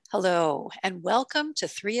Hello, and welcome to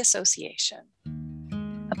Three Association,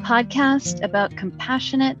 a podcast about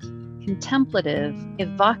compassionate, contemplative,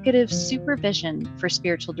 evocative supervision for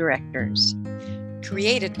spiritual directors.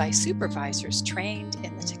 Created by supervisors trained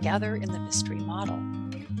in the Together in the Mystery model.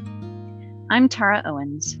 I'm Tara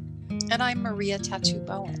Owens. And I'm Maria Tattoo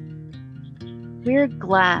Bowen. We're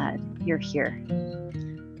glad you're here.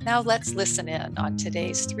 Now let's listen in on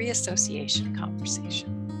today's Three Association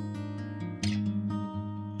conversation.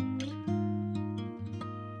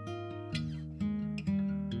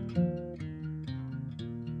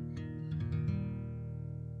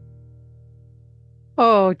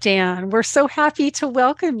 Oh, Dan, we're so happy to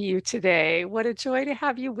welcome you today. What a joy to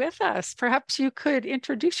have you with us. Perhaps you could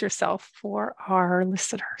introduce yourself for our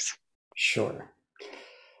listeners. Sure.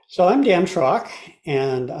 So I'm Dan Schrock,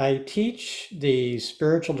 and I teach the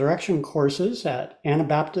spiritual direction courses at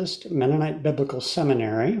Anabaptist Mennonite Biblical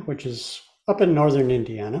Seminary, which is up in northern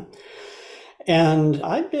Indiana. And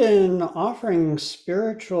I've been offering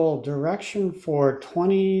spiritual direction for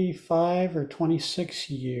 25 or 26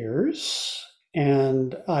 years.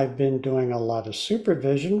 And I've been doing a lot of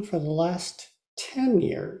supervision for the last 10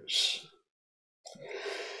 years.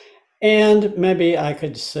 And maybe I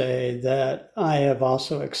could say that I have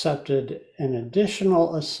also accepted an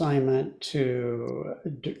additional assignment to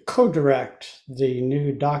co-direct the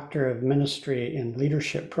new Doctor of Ministry and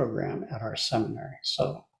Leadership program at our seminary.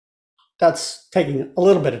 So that's taking a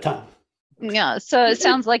little bit of time. Yeah, so it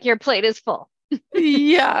sounds like your plate is full.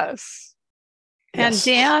 Yes. And Yes.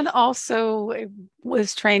 Dan also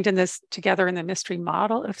was trained in this Together in the Mystery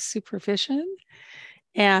model of supervision.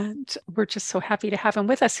 And we're just so happy to have him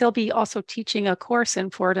with us. He'll be also teaching a course in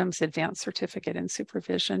Fordham's Advanced Certificate in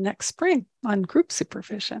Supervision next spring on group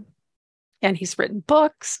supervision. And he's written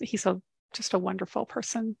books. He's just a wonderful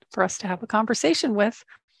person for us to have a conversation with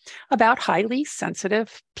about highly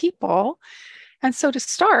sensitive people. And so to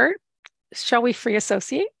start, shall we free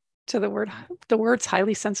associate to the words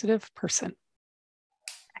highly sensitive person?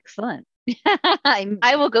 Excellent.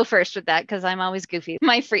 I will go first with that because I'm always goofy,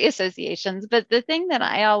 my free associations. But the thing that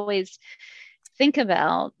I always think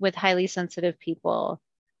about with highly sensitive people,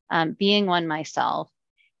 being one myself,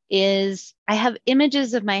 is I have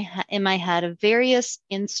images in my head of various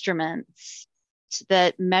instruments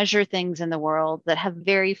that measure things in the world that have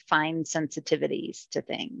very fine sensitivities to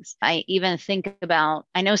things. I even think about,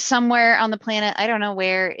 I know somewhere on the planet, I don't know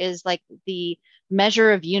where, is like the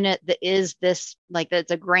measure of unit that is this, like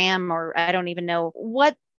that's a gram, or I don't even know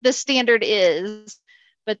what the standard is,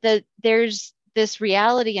 but that there's this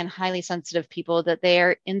reality in highly sensitive people that they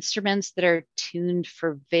are instruments that are tuned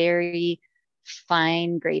for very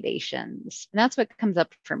fine gradations. And that's what comes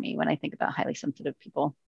up for me when I think about highly sensitive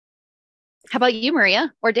people. How about you,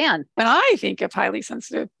 Maria or Dan? When I think of highly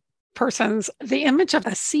sensitive persons, the image of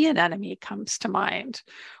a sea anemone comes to mind,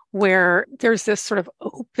 where there's this sort of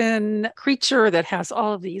open creature that has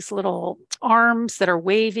all of these little arms that are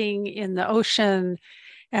waving in the ocean.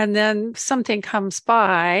 And then something comes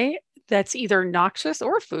by that's either noxious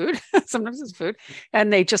or food, sometimes it's food,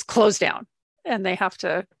 and they just close down and they have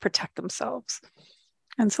to protect themselves.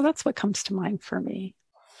 And so that's what comes to mind for me.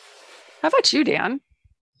 How about you, Dan?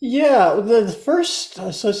 Yeah, the first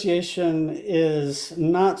association is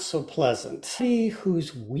not so pleasant. He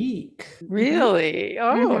who's weak. Really?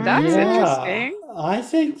 Oh, that's interesting. I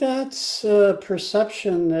think that's a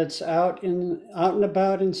perception that's out and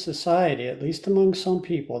about in society, at least among some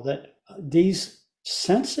people, that these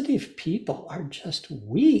sensitive people are just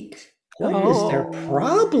weak. What is their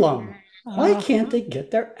problem? Why can't they get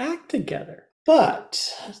their act together?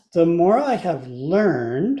 But the more I have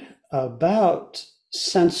learned about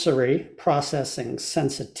sensory processing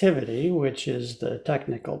sensitivity, which is the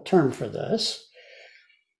technical term for this,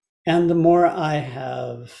 and the more I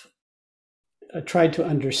have tried to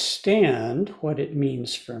understand what it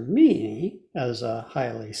means for me as a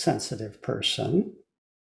highly sensitive person,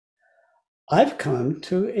 I've come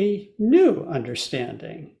to a new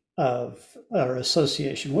understanding of our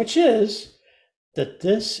association, which is that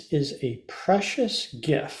this is a precious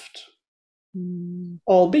gift,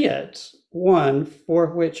 albeit one for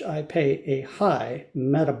which I pay a high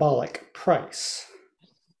metabolic price.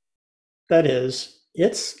 That is,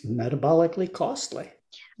 it's metabolically costly.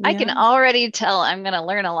 Yeah. I can already tell I'm going to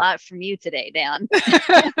learn a lot from you today, Dan.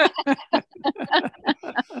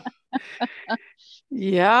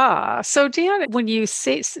 Yeah. So Dan, would you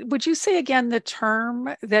say again the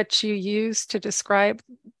term that you use to describe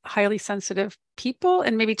highly sensitive people,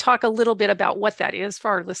 and maybe talk a little bit about what that is for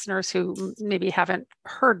our listeners who maybe haven't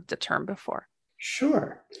heard the term before?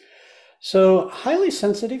 Sure. So, highly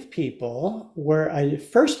sensitive people were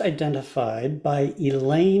first identified by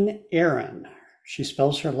Elaine Aron. She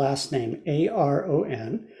spells her last name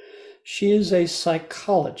Aron. She is a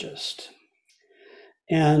psychologist.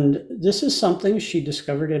 And this is something she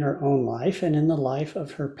discovered in her own life and in the life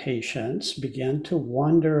of her patients, began to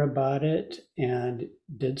wonder about it and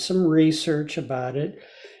did some research about it.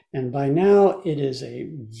 And by now, it is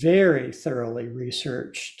a very thoroughly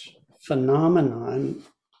researched phenomenon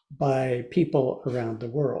by people around the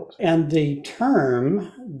world. And the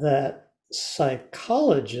term that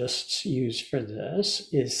psychologists use for this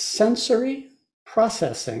is sensory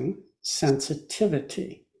processing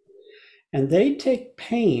sensitivity. And they take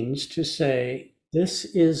pains to say this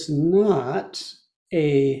is not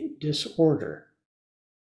a disorder.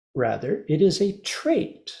 Rather, it is a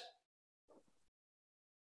trait.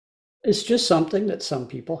 It's just something that some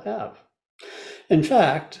people have. In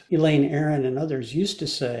fact, Elaine Aron and others used to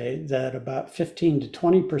say that about 15 to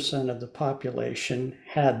 20% of the population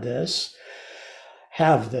have this,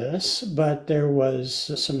 but there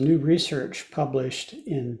was some new research published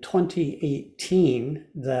in 2018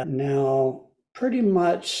 that now pretty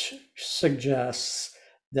much suggests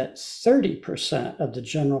that 30% of the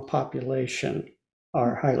general population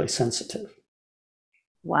are highly sensitive.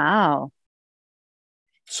 Wow.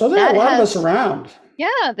 So there are a lot of us around.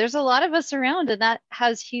 Yeah, there's a lot of us around, and that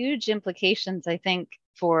has huge implications, I think,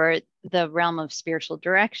 for the realm of spiritual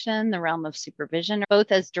direction, the realm of supervision,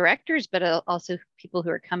 both as directors, but also people who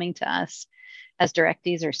are coming to us as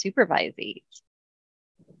directees or supervisees.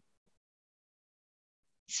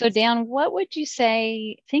 So Dan, what would you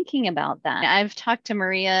say thinking about that? I've talked to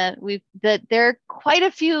Maria, that there are quite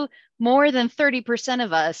a few, more than 30%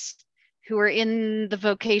 of us who are in the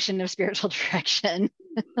vocation of spiritual direction.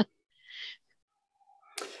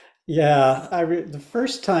 Yeah, the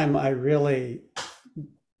first time I really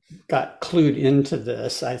got clued into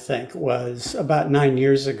this, I think, was about 9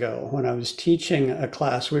 years ago when I was teaching a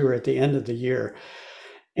class. We were at the end of the year,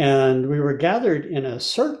 and we were gathered in a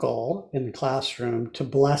circle in the classroom to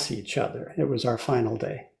bless each other. It was our final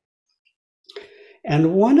day.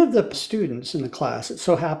 And one of the students in the class, it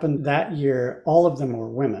so happened that year, all of them were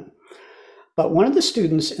women, but one of the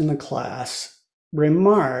students in the class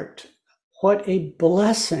remarked what a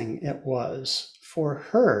blessing it was for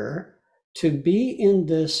her to be in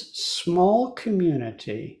this small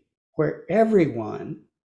community where everyone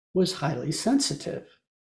was highly sensitive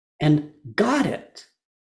and got it,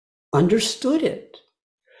 understood it.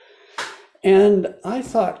 And I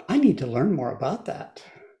thought, I need to learn more about that.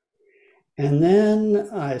 And then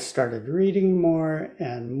I started reading more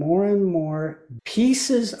and more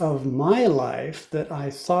pieces of my life that I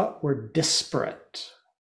thought were disparate,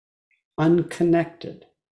 unconnected,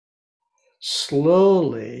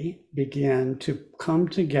 slowly began to come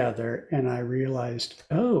together, and I realized,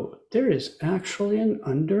 oh, there is actually an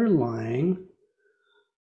underlying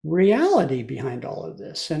reality behind all of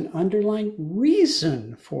this, an underlying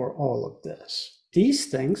reason for all of this. These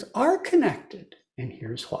things are connected, and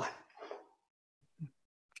here's why.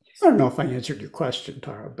 I don't know if I answered your question,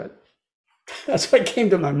 Tara, but that's what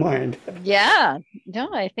came to my mind. Yeah,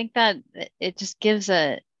 no, I think that it just gives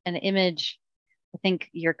an image. I think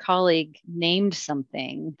your colleague named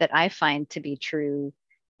something that I find to be true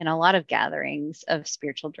in a lot of gatherings of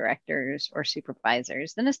spiritual directors or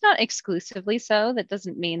supervisors. And it's not exclusively so. That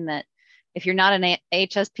doesn't mean that if you're not an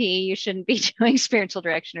HSP, you shouldn't be doing spiritual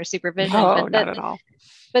direction or supervision. No, not at all.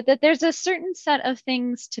 But that there's a certain set of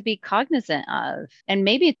things to be cognizant of and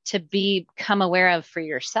maybe to become aware of for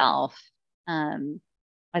yourself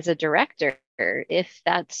as a director, if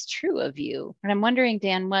that's true of you. And I'm wondering,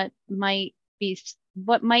 Dan, what might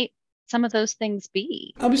some of those things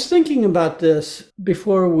be? I was thinking about this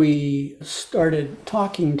before we started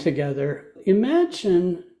talking together.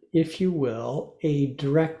 Imagine, if you will, a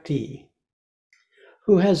directee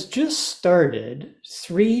who has just started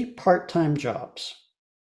 3 part-time jobs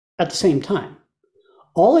at the same time,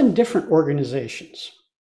 all in different organizations.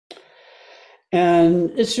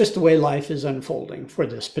 And it's just the way life is unfolding for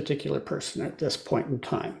this particular person at this point in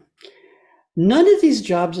time. None of these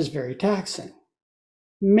jobs is very taxing.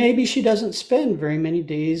 Maybe she doesn't spend very many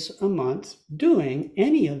days a month doing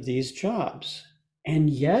any of these jobs. And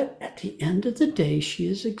yet, at the end of the day, she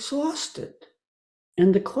is exhausted.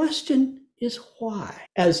 And the question is why?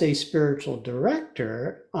 As a spiritual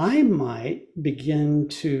director, I might begin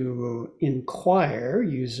to inquire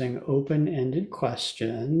using open-ended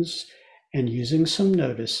questions and using some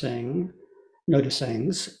noticings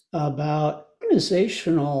about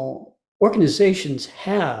organizations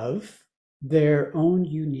have their own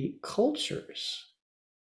unique cultures.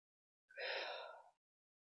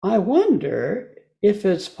 I wonder if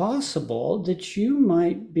it's possible that you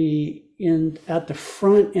might be at the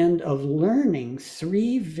front end of learning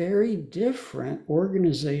three very different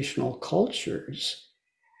organizational cultures,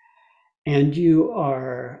 and you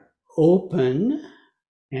are open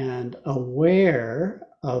and aware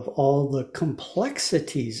of all the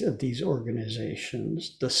complexities of these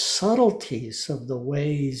organizations, the subtleties of the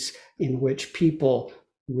ways in which people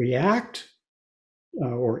react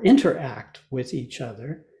or interact with each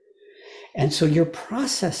other. And so you're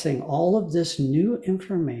processing all of this new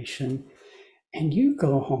information and you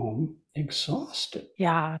go home exhausted.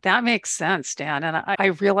 Yeah, that makes sense, Dan. And I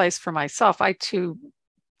realize for myself, I too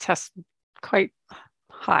test quite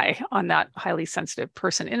high on that highly sensitive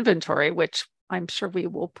person inventory, which I'm sure we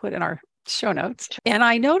will put in our show notes. And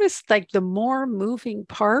I noticed like the more moving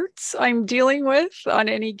parts I'm dealing with on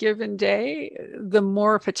any given day, the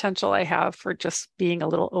more potential I have for just being a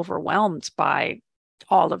little overwhelmed by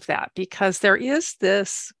all of that, because there is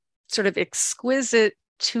this sort of exquisite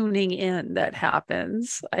tuning in that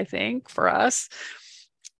happens, I think, for us.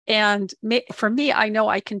 And for me, I know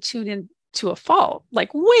I can tune in to a fault,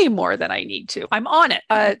 like way more than I need to. I'm on it.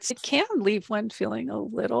 It can leave one feeling a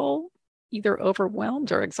little either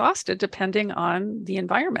overwhelmed or exhausted, depending on the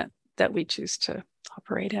environment that we choose to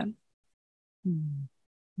operate in.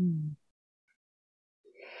 Mm-hmm.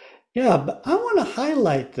 Yeah, but I want to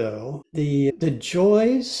highlight, though, the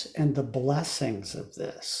joys and the blessings of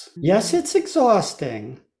this. Yes, it's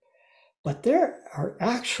exhausting, but there are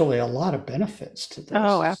actually a lot of benefits to this.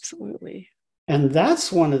 Oh, absolutely. And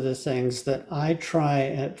that's one of the things that I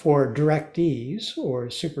try for directees or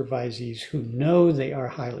supervisees who know they are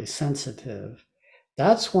highly sensitive.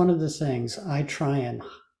 That's one of the things I try and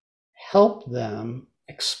help them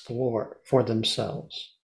explore for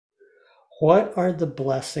themselves. What are the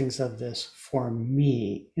blessings of this for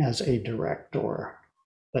me as a director?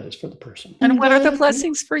 That is for the person. And what are the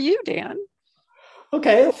blessings for you, Dan?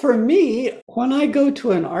 Okay, for me, when I go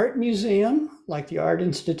to an art museum like the Art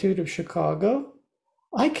Institute of Chicago,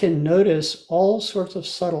 I can notice all sorts of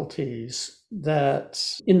subtleties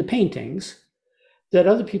that in the paintings that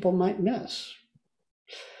other people might miss.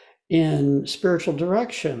 In spiritual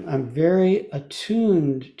direction, I'm very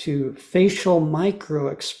attuned to facial micro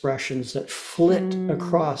expressions that flit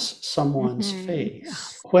across someone's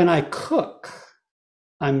face. When I cook,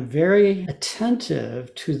 I'm very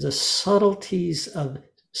attentive to the subtleties of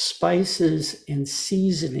spices and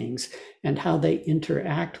seasonings and how they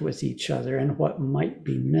interact with each other and what might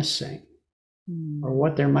be missing or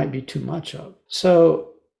what there might be too much of.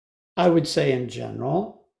 So I would say in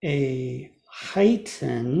general, a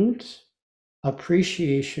heightened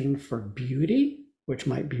appreciation for beauty, which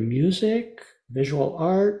might be music, visual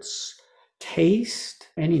arts, taste,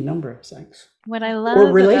 any number of things. What I love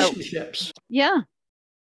or relationships.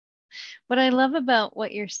 What I love about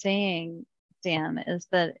what you're saying, Dan, is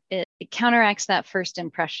that it counteracts that first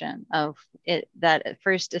impression of it, that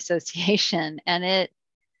first association. And it,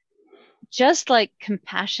 just like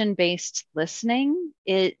compassion-based listening,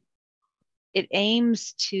 it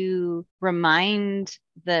aims to remind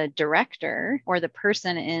the director or the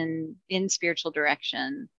person in spiritual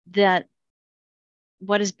direction that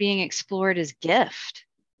what is being explored is gift,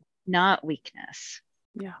 not weakness.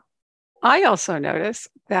 Yeah. I also notice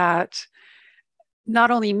that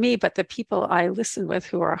not only me, but the people I listen with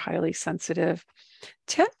who are highly sensitive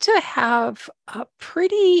tend to have a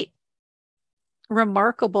pretty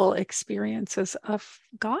remarkable experiences of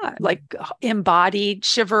God, like embodied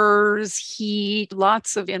shivers, heat,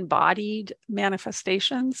 lots of embodied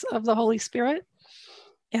manifestations of the Holy Spirit.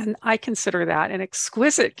 And I consider that an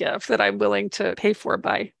exquisite gift that I'm willing to pay for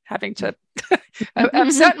by having to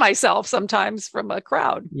absent myself sometimes from a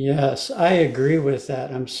crowd. Yes, I agree with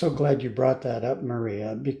that. I'm so glad you brought that up,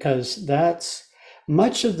 Maria, because that's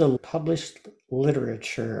much of the published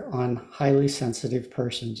literature on highly sensitive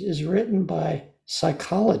persons is written by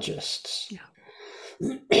psychologists.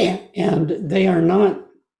 Yeah. And they are not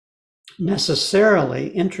necessarily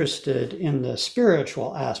interested in the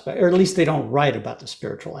spiritual aspect, or at least they don't write about the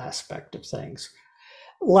spiritual aspect of things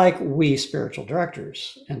like we spiritual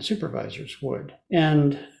directors and supervisors would.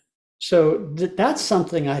 And so that's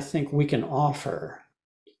something I think we can offer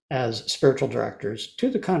as spiritual directors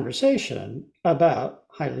to the conversation about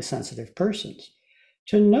highly sensitive persons,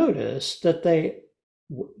 to notice that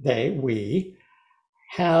we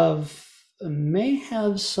may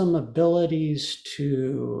have some abilities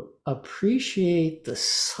to appreciate the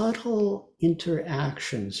subtle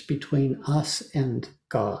interactions between us and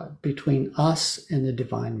God, between us and the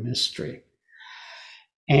divine mystery.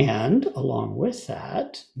 And along with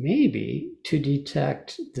that, maybe to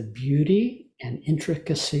detect the beauty and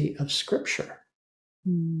intricacy of Scripture.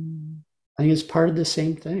 I think it's part of the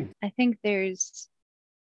same thing. I think there's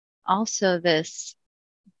also this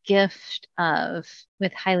gift of,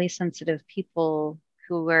 with highly sensitive people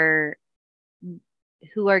who are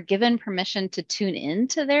given permission to tune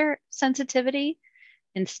into their sensitivity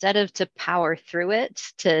instead of to power through it,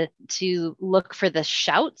 to look for the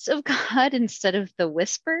shouts of God instead of the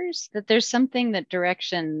whispers, that there's something that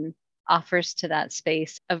direction offers to that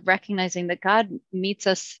space of recognizing that God meets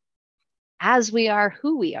us as we are,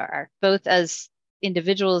 who we are, both as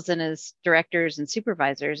individuals and as directors and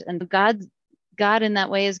supervisors. And God in that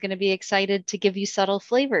way is going to be excited to give you subtle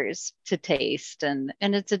flavors to taste. And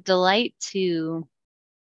it's a delight to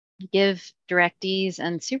give directees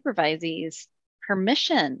and supervisees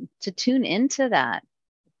permission to tune into that.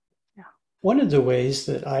 Yeah. One of the ways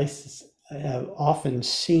that I have often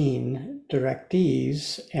seen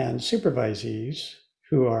directees and supervisees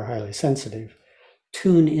who are highly sensitive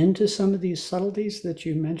tune into some of these subtleties that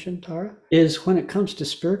you mentioned, Tara, is when it comes to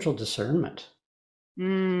spiritual discernment.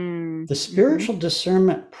 The spiritual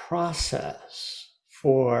discernment process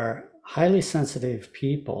for highly sensitive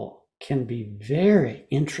people can be very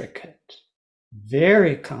intricate,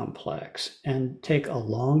 very complex, and take a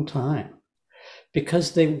long time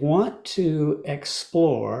because we want to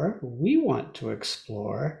explore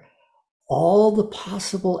all the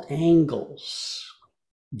possible angles,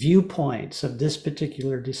 viewpoints of this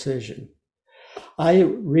particular decision. I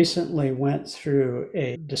recently went through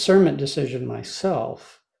a discernment decision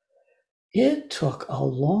myself. It took a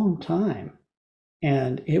long time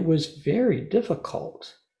and it was very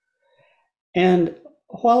difficult. And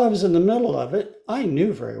while I was in the middle of it, I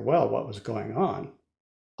knew very well what was going on.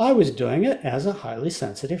 I was doing it as a highly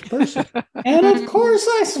sensitive person. And of course,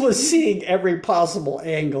 I was seeing every possible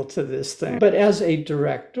angle to this thing. But as a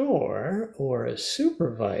director or a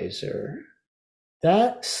supervisor,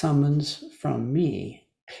 that summons from me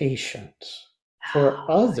patience for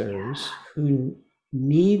others who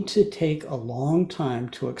need to take a long time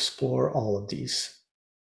to explore all of these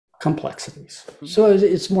complexities. So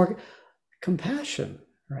it's more compassion,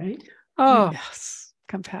 right? Oh, yes,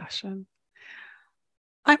 compassion.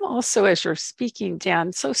 I'm also, as you're speaking,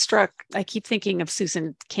 Dan, so struck. I keep thinking of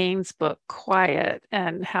Susan Cain's book, Quiet,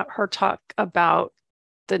 and her talk about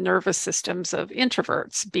the nervous systems of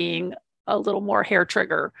introverts being a little more hair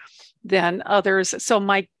trigger than others. So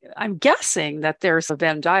I'm guessing that there's a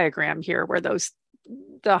Venn diagram here where the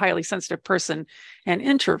highly sensitive person and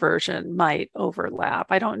introversion might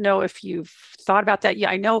overlap. I don't know if you've thought about that.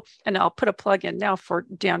 Yeah, I know, and I'll put a plug in now for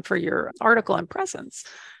Dan for your article in Presence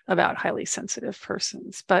about highly sensitive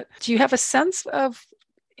persons. But do you have a sense of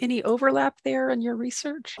any overlap there in your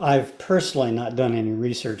research? I've personally not done any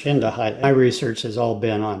research into my research has all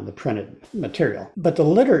been on the printed material. But the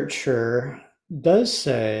literature does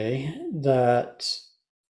say that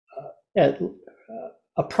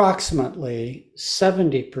approximately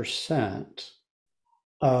 70%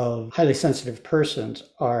 of highly sensitive persons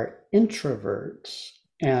are introverts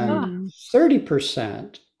and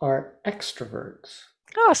 30% are extroverts.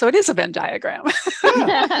 Oh, so it is a Venn diagram.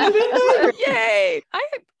 Yeah. Yay.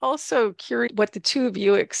 I'm also curious what the two of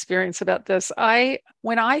you experience about this.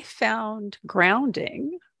 When I found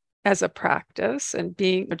grounding as a practice and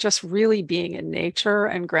just really being in nature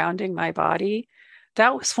and grounding my body,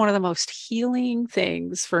 that was one of the most healing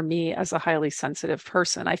things for me as a highly sensitive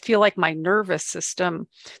person. I feel like my nervous system,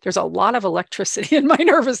 there's a lot of electricity in my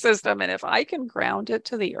nervous system. And if I can ground it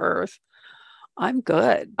to the earth, I'm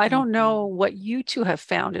good. I don't know what you two have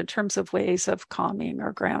found in terms of ways of calming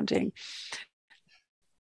or grounding.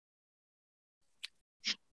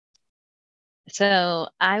 So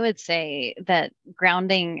I would say that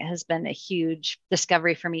grounding has been a huge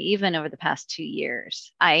discovery for me, even over the past 2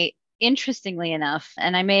 years. Interestingly enough,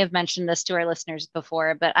 and I may have mentioned this to our listeners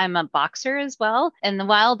before, but I'm a boxer as well. And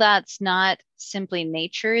while that's not simply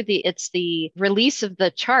nature, it's the release of the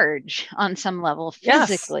charge on some level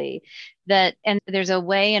physically, yes. And there's a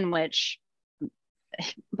way in which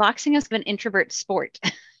boxing is an introvert sport.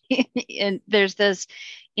 And there's this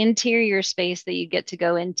interior space that you get to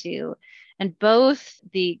go into. And both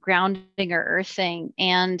the grounding or earthing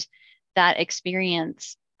and that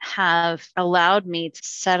experience have allowed me to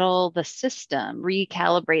settle the system,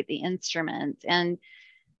 recalibrate the instrument. And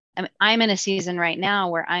I'm in a season right now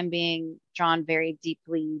where I'm being drawn very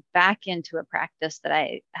deeply back into a practice that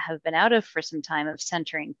I have been out of for some time, of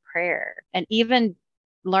centering prayer. And even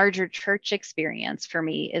larger church experience for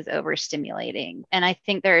me is overstimulating. And I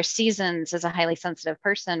think there are seasons as a highly sensitive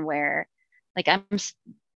person where, like,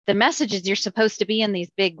 the message is you're supposed to be in these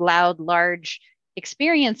big, loud, large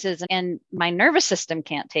experiences, and my nervous system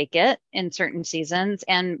can't take it in certain seasons,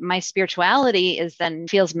 and my spirituality is then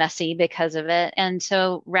feels messy because of it. And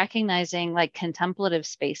so recognizing like contemplative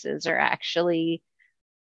spaces are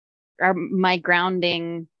my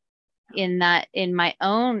grounding in that, in my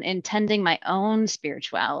own intending my own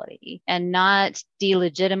spirituality, and not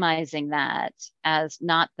delegitimizing that as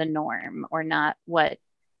not the norm, or not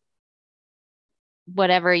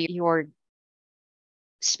whatever your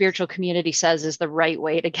spiritual community says is the right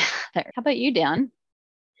way to gather. How about you, Dan?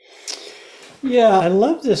 Yeah, I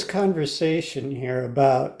love this conversation here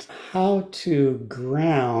about how to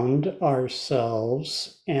ground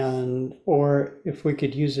ourselves, and, or if we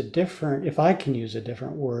could use if I can use a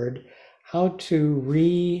different word, how to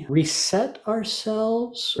reset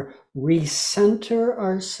ourselves, recenter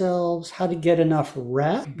ourselves, how to get enough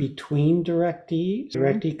rest between directees.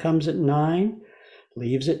 Directee comes at 9,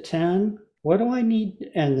 leaves at 10. What do I need?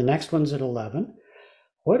 And the next one's at 11.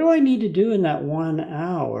 What do I need to do in that 1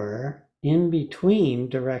 hour in between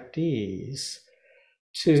directees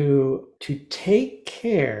to take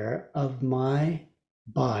care of my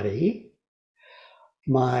body,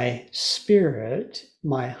 my spirit,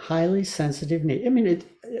 my highly sensitive need? I mean,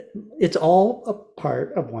 it's all a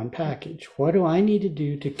part of one package. What do I need to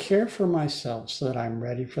do to care for myself so that I'm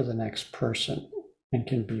ready for the next person and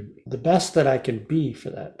can be the best that I can be for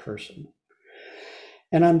that person?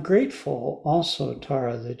 And I'm grateful also,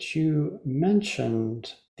 Tara, that you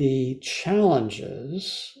mentioned the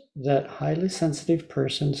challenges that highly sensitive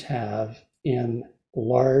persons have in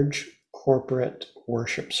large corporate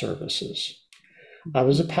worship services. I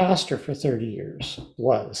was a pastor for 30 years,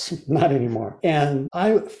 not anymore. And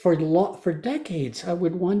for decades, I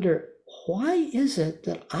would wonder, why is it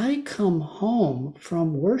that I come home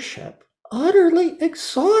from worship utterly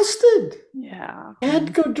exhausted? Yeah. I had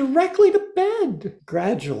to go directly to bed.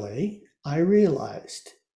 Gradually, I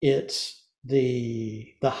realized it's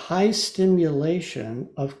the high stimulation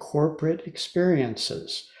of corporate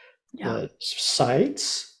experiences. Yeah. The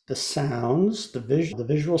sights, the sounds, the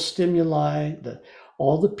visual stimuli,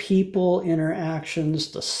 all the people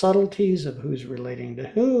interactions, the subtleties of who's relating to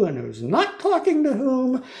who and who's not talking to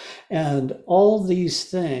whom, and all these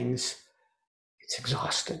things. It's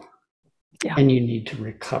exhausting. Yeah. And you need to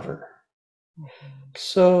recover.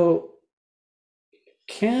 So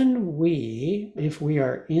can we, if we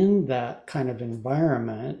are in that kind of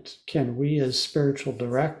environment, can we as spiritual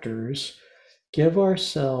directors give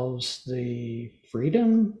ourselves the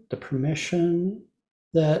freedom, the permission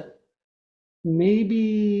that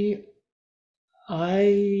maybe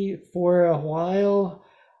for a while,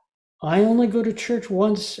 I only go to church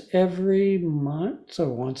once every month or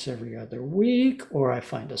once every other week, or I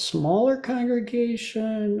find a smaller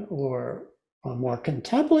congregation or a more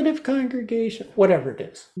contemplative congregation, whatever it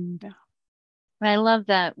is. Yeah. I love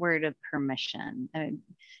that word of permission.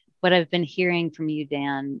 What I've been hearing from you,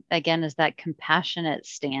 Dan, again, is that compassionate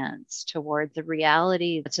stance toward the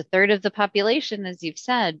reality. It's a third of the population, as you've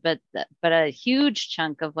said, but a huge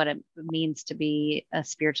chunk of what it means to be a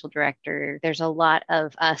spiritual director. There's a lot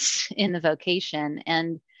of us in the vocation.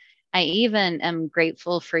 And I even am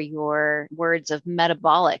grateful for your words of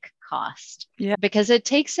metabolic cost, because it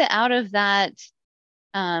takes it out of that.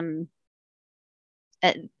 I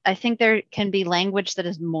think there can be language that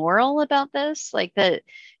is moral about this, like the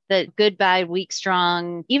good, bad, weak,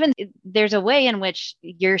 strong. Even there's a way in which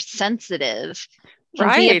you're sensitive.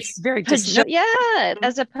 Right. It's very yeah.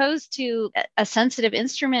 As opposed to a sensitive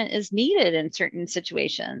instrument is needed in certain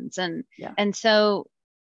situations. And so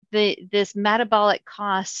this metabolic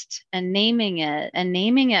cost and naming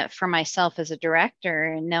it for myself as a director,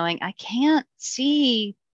 and knowing I can't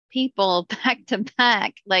see people back to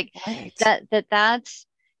back, like that's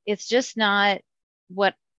it's just not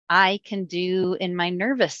what I can do in my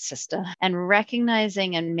nervous system. And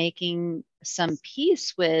recognizing and making some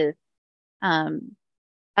peace with a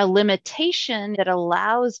limitation that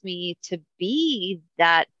allows me to be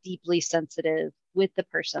that deeply sensitive with the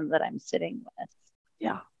person that I'm sitting with.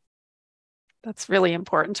 Yeah. That's really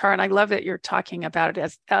important, Tara. And I love that you're talking about it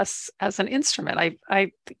as us as an instrument.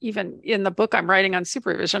 I even in the book I'm writing on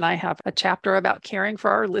supervision, I have a chapter about caring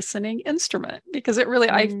for our listening instrument, because it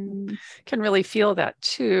really, I can really feel that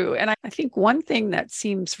too. And I think one thing that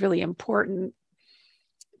seems really important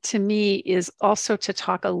to me is also to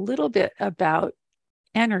talk a little bit about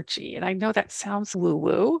energy. And I know that sounds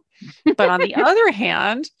woo-woo, but on the other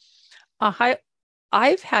hand,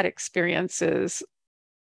 I've had experiences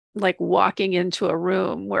like walking into a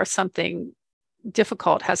room where something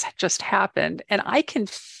difficult has just happened. And I can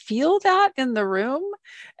feel that in the room.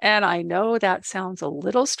 And I know that sounds a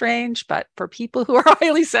little strange, but for people who are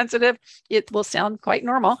highly sensitive, it will sound quite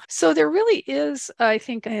normal. So there really is, I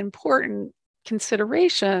think, an important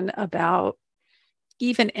consideration about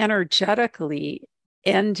even energetically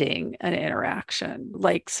ending an interaction.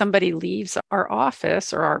 Like somebody leaves our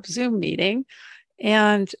office or our Zoom meeting,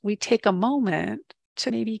 and we take a moment to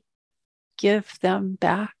maybe give them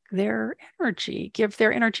back their energy, give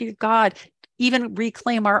their energy to God, even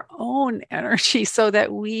reclaim our own energy so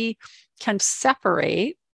that we can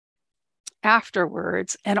separate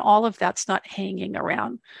afterwards, and all of that's not hanging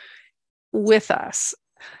around with us.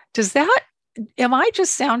 Am I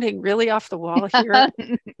just sounding really off the wall here?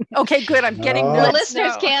 Okay, good. I'm getting No. The notes.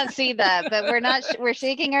 listeners No. can't see that, but we're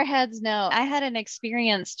shaking our heads no. I had an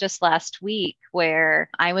experience just last week where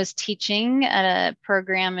I was teaching at a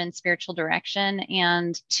program in spiritual direction,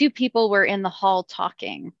 and two people were in the hall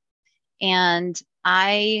talking. And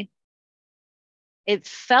it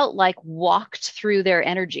felt like walked through their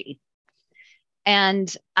energy.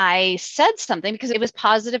 And I said something because it was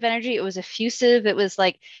positive energy. It was effusive. It was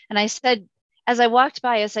like, and I said, as I walked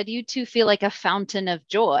by, I said, you two feel like a fountain of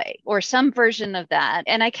joy, or some version of that.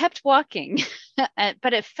 And I kept walking,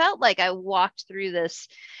 but it felt like I walked through this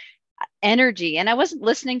energy, and I wasn't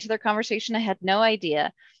listening to their conversation. I had no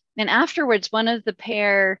idea. And afterwards, one of the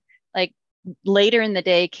pair, like later in the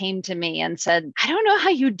day, came to me and said, I don't know how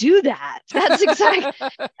you do that. That's exactly.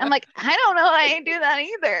 I'm like, I don't know how I do that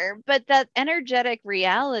either. But that energetic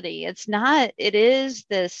reality, it is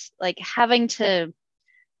this like having to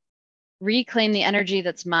reclaim the energy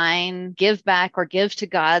that's mine, give back or give to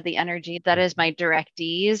God the energy that is my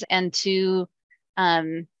directees, and to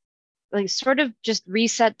like sort of just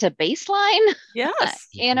reset to baseline Yes.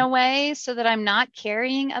 in a way, so that I'm not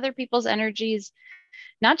carrying other people's energies,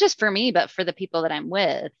 not just for me, but for the people that I'm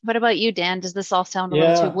with. What about you, Dan? Does this all sound a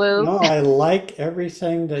little too woo? No, I like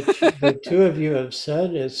everything that the two of you have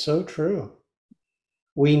said is so true.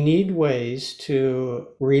 We need ways to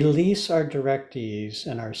release our directees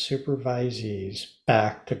and our supervisees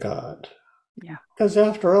back to God. Yeah. Because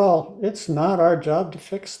after all, it's not our job to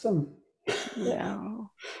fix them.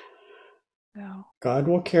 No. No. God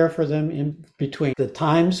will care for them in between the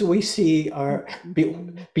times we see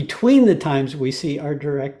between the times we see our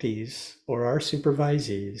directees or our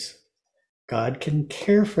supervisees. God can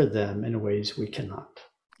care for them in ways we cannot.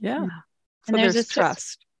 Yeah. And So there's there's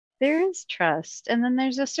trust. There is trust. And then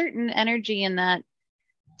there's a certain energy in that,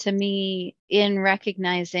 to me, in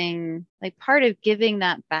recognizing, like, part of giving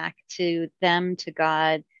that back to them, to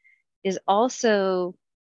God, is also,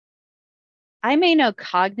 I may know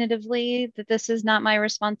cognitively that this is not my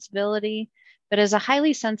responsibility, but as a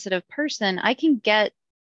highly sensitive person, I can get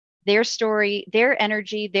their story, their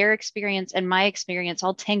energy, their experience, and my experience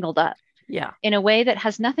all tangled up. Yeah. In a way that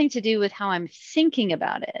has nothing to do with how I'm thinking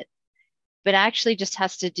about it, but actually just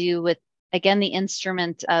has to do with, again, the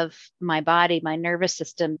instrument of my body, my nervous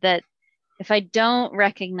system, that if I don't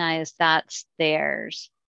recognize that's theirs,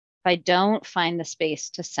 if I don't find the space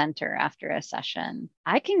to center after a session,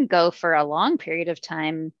 I can go for a long period of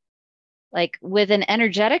time, like with an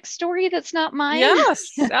energetic story that's not mine.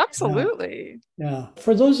 Yes, absolutely. Yeah.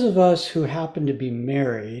 For those of us who happen to be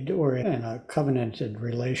married or in a covenanted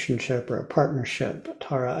relationship or a partnership,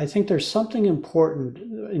 Tara, I think there's something important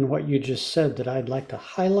in what you just said that I'd like to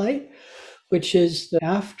highlight, which is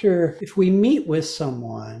that if we meet with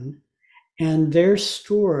someone and their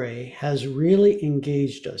story has really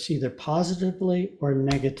engaged us, either positively or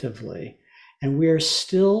negatively, and we are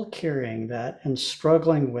still carrying that and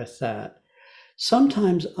struggling with that,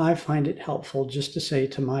 sometimes I find it helpful just to say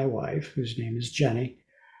to my wife, whose name is Jenny,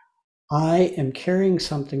 I am carrying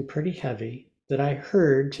something pretty heavy that I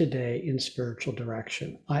heard today in spiritual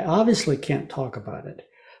direction. I obviously can't talk about it,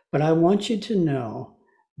 but I want you to know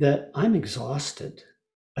that I'm exhausted.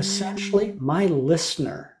 Essentially, my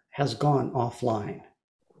listener has gone offline.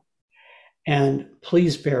 And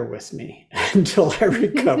please bear with me until I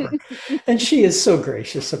recover. And she is so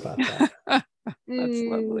gracious about that. That's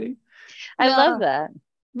lovely. I love that.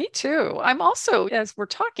 Me too. I'm also, as we're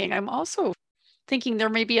talking, I'm also thinking there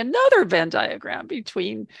may be another Venn diagram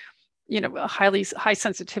between, a high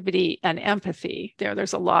sensitivity and empathy.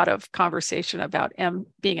 There's a lot of conversation about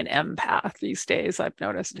being an empath these days, I've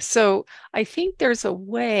noticed. So I think there's a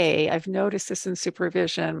way, I've noticed this in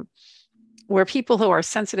supervision, where people who are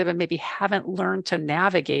sensitive and maybe haven't learned to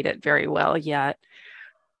navigate it very well yet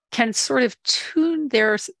can sort of tune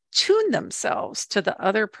themselves to the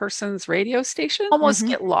other person's radio station, almost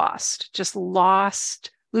get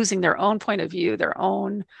lost, losing their own point of view, their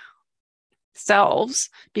own selves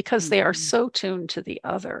because they are so tuned to the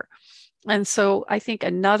other. And so I think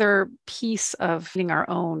another piece of being our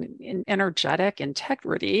own energetic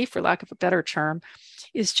integrity, for lack of a better term,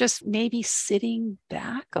 is just maybe sitting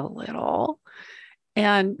back a little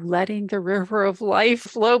and letting the river of life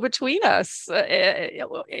flow between us,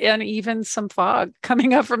 and even some fog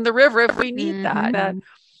coming up from the river if we need that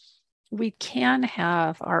we can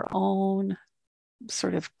have our own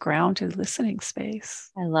sort of grounded listening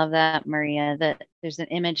space. I love that, Maria. That there's an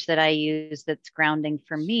image that I use that's grounding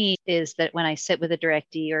for me is that when I sit with a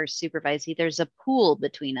directee or supervisee, there's a pool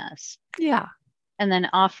between us. Yeah. And then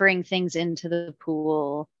offering things into the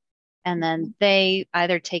pool. And then they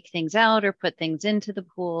either take things out or put things into the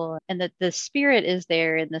pool. And that the spirit is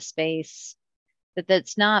there in the space,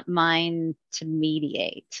 that's not mine to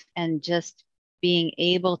mediate, and just being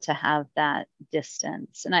able to have that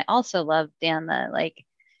distance. And I also love, Dan, the like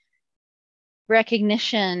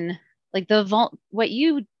recognition, like what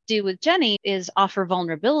you do with Jenny is offer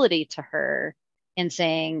vulnerability to her in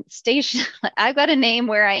saying, station, I've got a name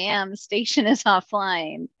where I am, station is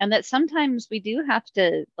offline. And that sometimes we do have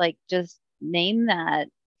to like just name that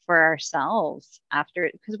for ourselves after,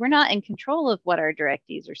 because we're not in control of what our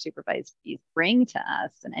directees or supervisees bring to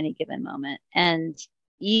us in any given moment. And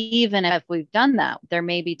even if we've done that, there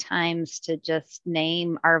may be times to just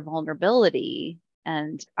name our vulnerability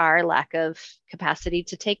and our lack of capacity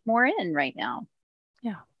to take more in right now.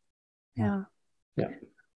 Yeah.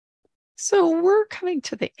 So we're coming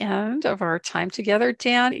to the end of our time together.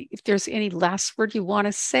 Dan, if there's any last word you want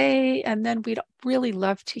to say, and then we'd really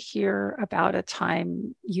love to hear about a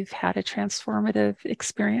time you've had a transformative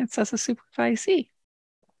experience as a supervisee.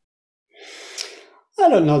 I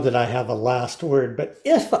don't know that I have a last word, but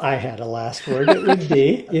if I had a last word, it would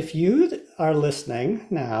be if you are listening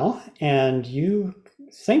now and you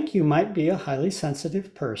think you might be a highly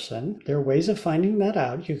sensitive person, there are ways of finding that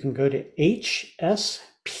out. You can go to hsperson.com,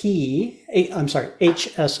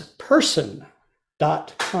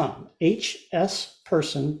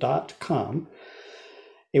 hsperson.com,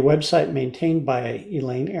 a website maintained by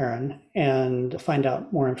Elaine Aron, and find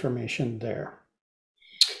out more information there.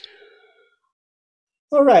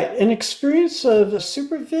 All right, an experience of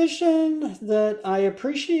supervision that I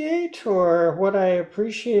appreciate, or what I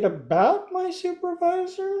appreciate about my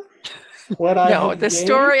supervisor? The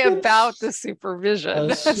story about the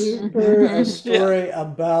supervision. A story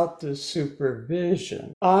about the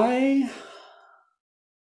supervision.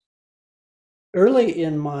 Early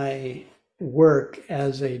in my work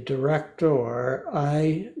as a director,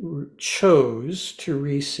 I chose to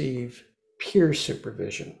receive peer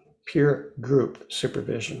supervision. Peer group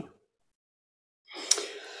supervision.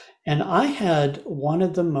 And I had one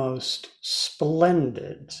of the most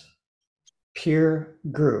splendid peer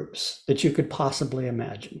groups that you could possibly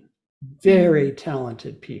imagine. Very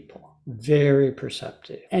talented people, very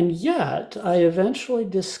perceptive. And yet I eventually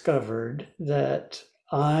discovered that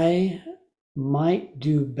I might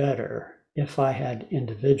do better if I had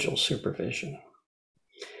individual supervision.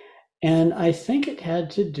 And I think it had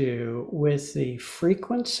to do with the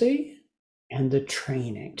frequency and the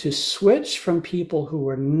training. To switch from people who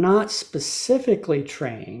were not specifically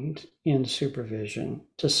trained in supervision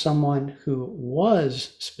to someone who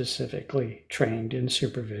was specifically trained in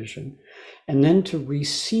supervision, and then to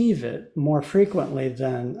receive it more frequently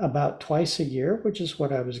than about twice a year, which is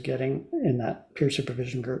what I was getting in that peer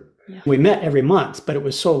supervision group. Yeah. We met every month, but it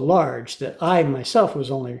was so large that I myself was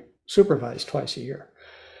only supervised twice a year.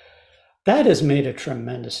 That has made a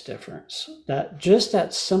tremendous difference. That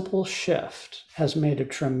simple shift has made a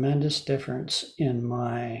tremendous difference in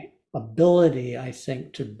my ability, I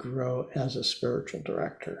think, to grow as a spiritual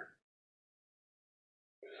director.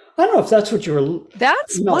 I don't know if that's what you were.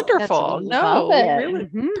 That's wonderful. Really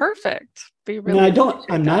perfect.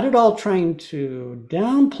 I'm not at all trying to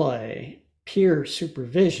downplay peer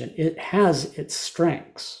supervision. It has its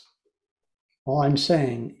strengths. All I'm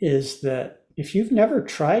saying is that if you've never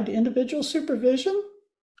tried individual supervision,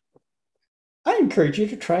 I encourage you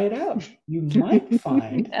to try it out. You might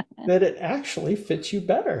find that it actually fits you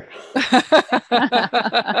better.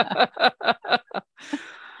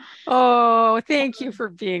 Oh, thank you for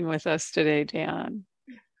being with us today, Dan.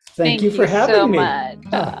 Thank you for having so me. Much.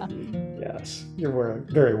 Yes, you're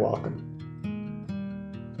very welcome.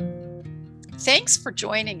 Thanks for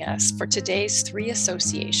joining us for today's 3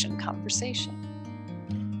 Association conversation.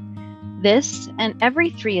 This and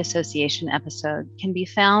every 3 Association episode can be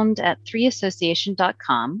found at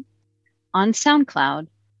 3association.com, on SoundCloud,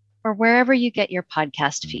 or wherever you get your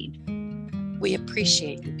podcast feed. We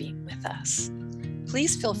appreciate you being with us.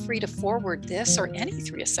 Please feel free to forward this or any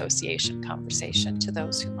 3 Association conversation to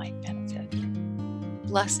those who might benefit.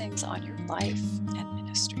 Blessings on your life and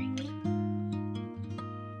ministry.